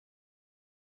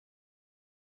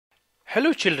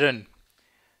Hello children,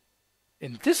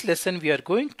 in this lesson we are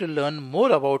going to learn more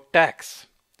about tax.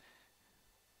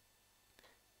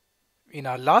 In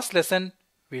our last lesson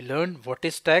we learned what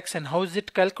is tax and how is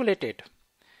it calculated.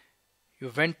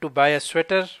 You went to buy a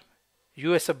sweater,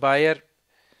 you as a buyer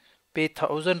pay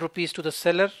 1000 rupees to the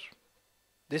seller,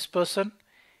 this person,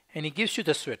 and he gives you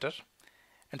the sweater,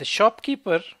 and the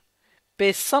shopkeeper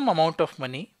pays some amount of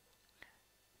money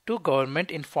to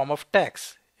government in form of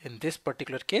tax. In this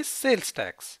particular case, sales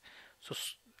tax. So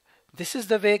this is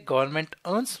the way government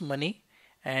earns money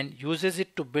and uses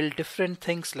it to build different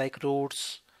things like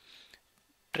roads,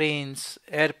 trains,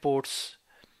 airports,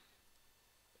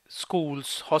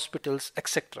 schools, hospitals,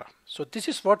 etc. So this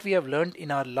is what we have learned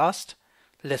in our last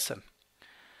lesson.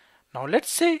 Now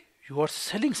let's say you are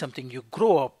selling something, you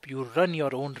grow up, you run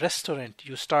your own restaurant,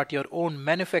 you start your own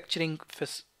manufacturing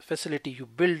facility, you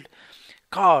build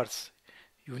cars.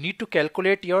 You need to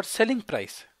calculate your selling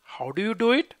price. How do you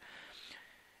do it?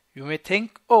 You may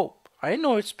think, oh, I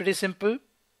know it's pretty simple.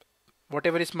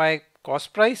 Whatever is my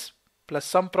cost price plus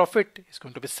some profit is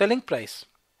going to be selling price,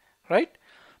 right?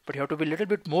 But you have to be a little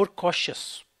bit more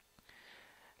cautious.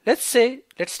 Let's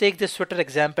take this sweater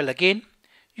example again.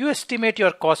 You estimate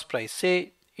your cost price.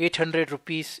 Say 800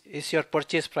 rupees is your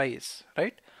purchase price,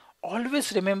 right?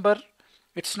 Always remember,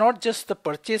 it's not just the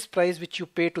purchase price which you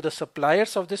pay to the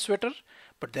suppliers of this sweater,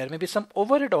 but there may be some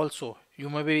overhead also. You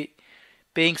may be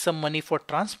paying some money for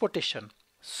transportation.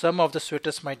 Some of the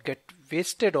sweaters might get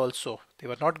wasted also. They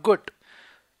were not good,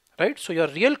 right? So your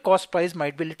real cost price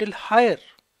might be a little higher.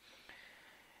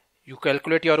 You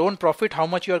calculate your own profit, how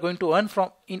much you are going to earn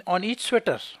on each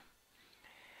sweater.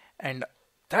 And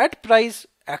that price,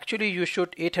 actually you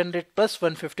should 800 plus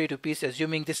 150 rupees,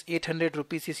 assuming this 800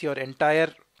 rupees is your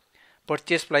entire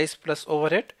purchase price plus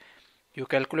overhead. You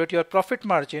calculate your profit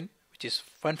margin, which is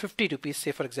 150 rupees,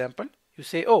 say for example. You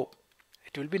say, oh,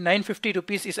 it will be 950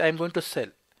 rupees is I am going to sell.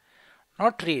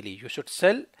 Not really. You should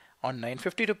sell on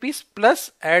 950 rupees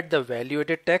plus add the value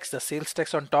added tax, the sales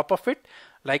tax on top of it.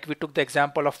 Like we took the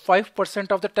example of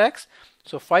 5% of the tax.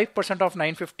 So 5% of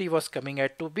 950 was coming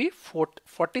at to be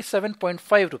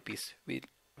 47.5 rupees. We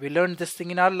learned this thing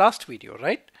in our last video,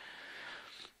 right?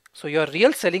 So your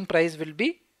real selling price will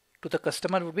be to the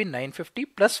customer would be 950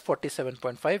 plus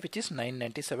 47.5, which is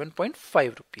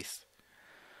 997.5 rupees.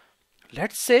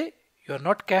 Let's say you are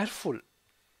not careful.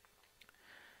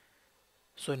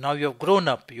 So now you have grown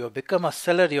up, you have become a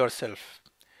seller yourself.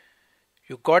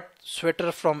 You got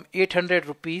sweater from 800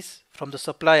 rupees from the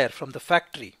supplier, from the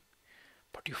factory.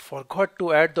 But you forgot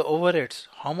to add the overheads.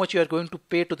 How much you are going to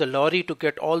pay to the lorry to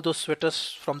get all those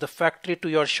sweaters from the factory to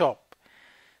your shop.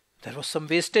 There was some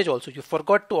wastage also. You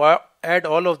forgot to add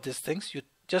all of these things. You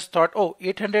just thought, oh,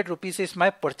 800 rupees is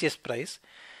my purchase price.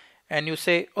 And you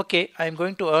say, okay, I'm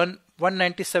going to earn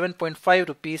 197.5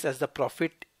 rupees as the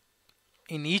profit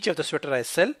in each of the sweater I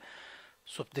sell.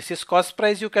 So this is cost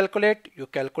price you calculate. You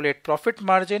calculate profit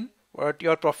margin, what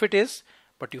your profit is,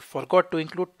 but you forgot to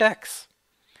include tax.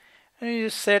 And you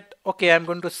said, okay, I'm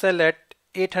going to sell at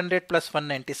 800 plus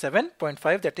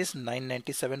 197.5, that is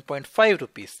 997.5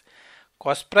 rupees.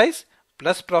 Cost price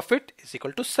plus profit is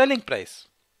equal to selling price.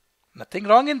 Nothing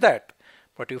wrong in that.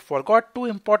 But you forgot two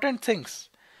important things.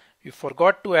 You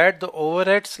forgot to add the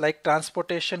overheads like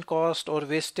transportation cost or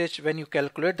wastage when you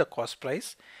calculate the cost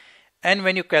price. And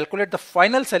when you calculate the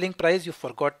final selling price, you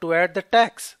forgot to add the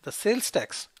tax, the sales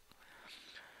tax.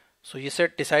 So you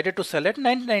decided to sell at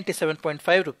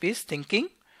 997.5 rupees, thinking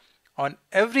on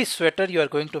every sweater you are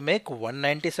going to make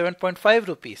 197.5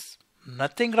 rupees.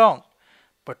 Nothing wrong.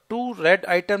 But two red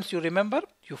items you remember,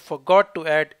 you forgot to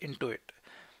add into it.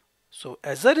 So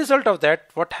as a result of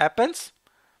that, what happens?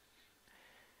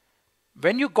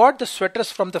 When you got the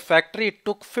sweaters from the factory, it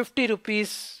took 50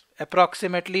 rupees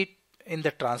approximately in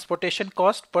the transportation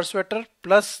cost per sweater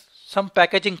plus some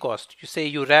packaging cost. You say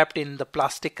you wrapped in the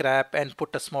plastic wrap and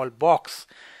put a small box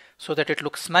so that it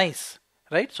looks nice,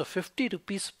 right? So 50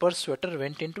 rupees per sweater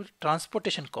went into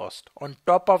transportation cost on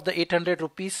top of the 800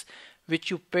 rupees which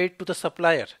you paid to the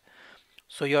supplier.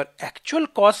 So your actual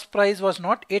cost price was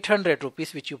not 800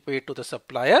 rupees which you paid to the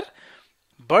supplier,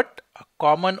 but a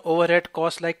common overhead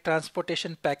cost like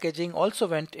transportation, packaging also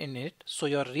went in it. So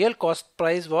your real cost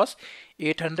price was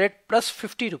 800 plus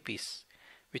 50 rupees,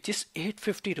 which is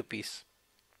 850 rupees.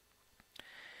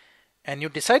 And you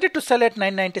decided to sell at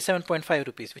 997.5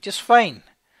 rupees, which is fine.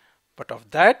 But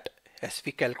of that, as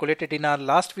we calculated in our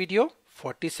last video,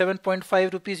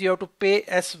 47.5 rupees you have to pay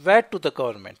as VAT to the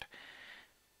government.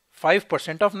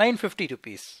 5% of 950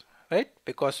 rupees, right?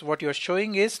 Because what you're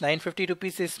showing is 950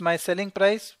 rupees is my selling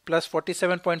price plus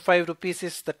 47.5 rupees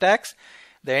is the tax.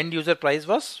 The end user price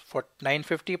was for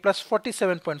 950 plus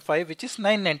 47.5, which is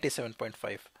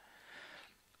 997.5.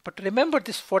 But remember,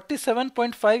 this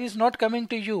 47.5 is not coming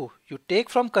to you. You take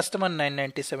from customer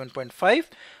 997.5,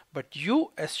 but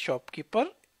you as shopkeeper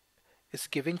is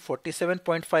giving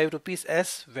 47.5 rupees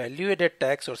as value added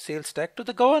tax or sales tax to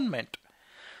the government.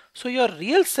 So your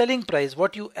real selling price,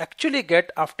 what you actually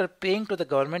get after paying to the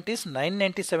government, is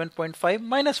 997.5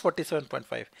 minus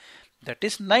 47.5. That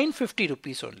is 950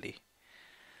 rupees only.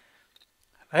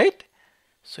 Right?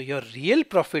 So your real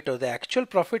profit or the actual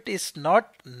profit is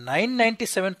not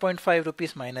 997.5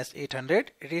 rupees minus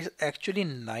 800. It is actually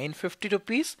 950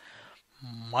 rupees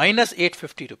minus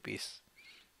 850 rupees,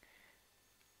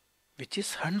 which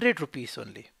is 100 rupees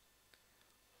only.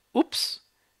 Oops.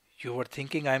 You were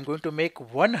thinking I'm going to make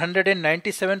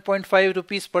 197.5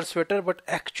 rupees per sweater, but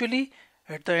actually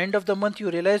at the end of the month you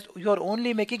realized you are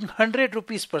only making 100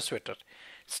 rupees per sweater.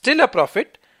 Still a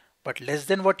profit, but less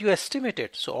than what you estimated.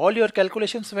 So all your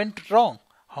calculations went wrong.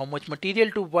 How much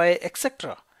material to buy,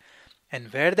 etc.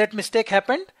 And where that mistake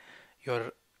happened,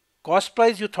 your cost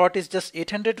price you thought is just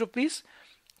 800 rupees,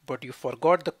 but you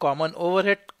forgot the common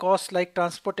overhead costs like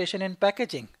transportation and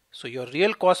packaging. So your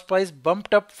real cost price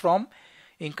bumped up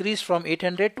increased from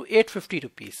 800 to 850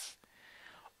 rupees.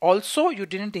 Also, you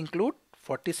didn't include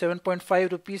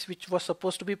 47.5 rupees which was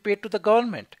supposed to be paid to the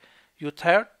government. You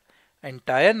thought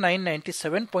entire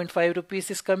 997.5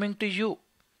 rupees is coming to you,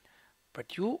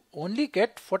 but you only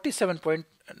get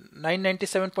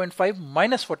 997.5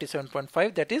 minus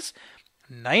 47.5, that is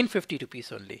 950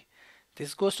 rupees only.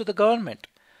 This goes to the government.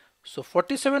 So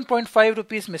 47.5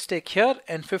 rupees mistake here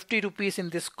and 50 rupees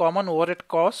in this common overhead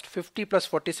cost, 50 plus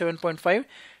 47.5,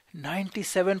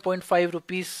 97.5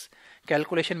 rupees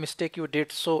calculation mistake you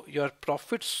did. So your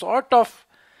profit sort of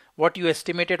what you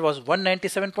estimated was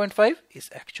 197.5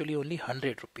 is actually only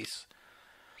 100 rupees.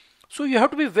 So you have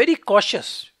to be very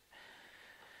cautious.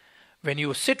 When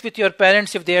you sit with your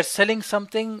parents, if they are selling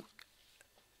something,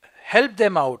 help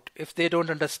them out if they don't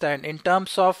understand in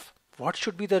terms of what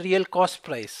should be the real cost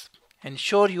price.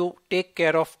 Ensure you take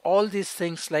care of all these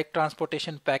things like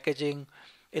transportation, packaging,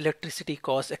 electricity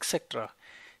costs, etc.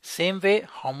 Same way,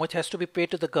 how much has to be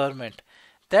paid to the government.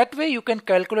 That way you can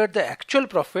calculate the actual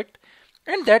profit,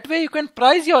 and that way you can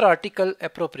price your article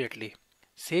appropriately.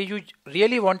 Say you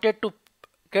really wanted to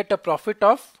get a profit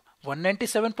of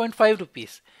 197.5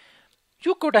 rupees.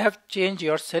 You could have changed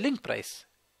your selling price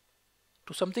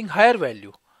to something higher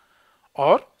value,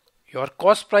 or your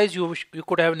cost price you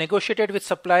could have negotiated with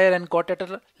supplier and got at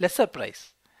a lesser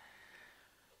price.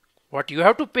 What you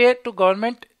have to pay to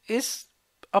government is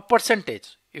a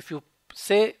percentage. If you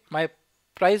say my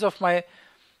price of my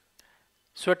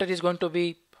sweater is going to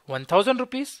be 1000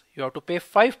 rupees, you have to pay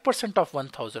 5% of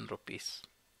 1000 rupees.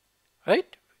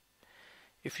 Right?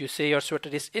 If you say your sweater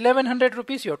is 1100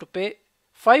 rupees, you have to pay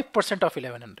 5% of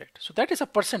 1100. So that is a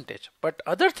percentage. But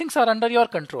other things are under your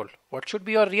control. What should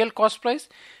be your real cost price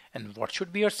and what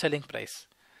should be your selling price?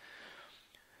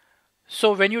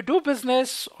 So when you do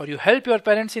business or you help your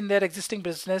parents in their existing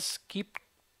business,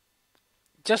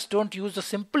 just don't use the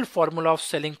simple formula of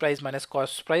selling price minus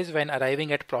cost price when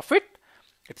arriving at profit.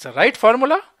 It's a right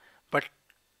formula, but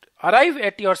arrive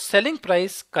at your selling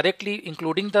price correctly,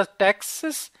 including the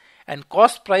taxes, and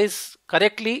cost price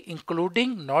correctly,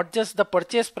 including not just the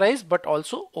purchase price but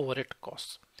also overhead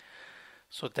costs.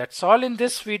 So that's all in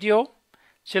this video.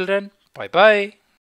 Children, bye bye.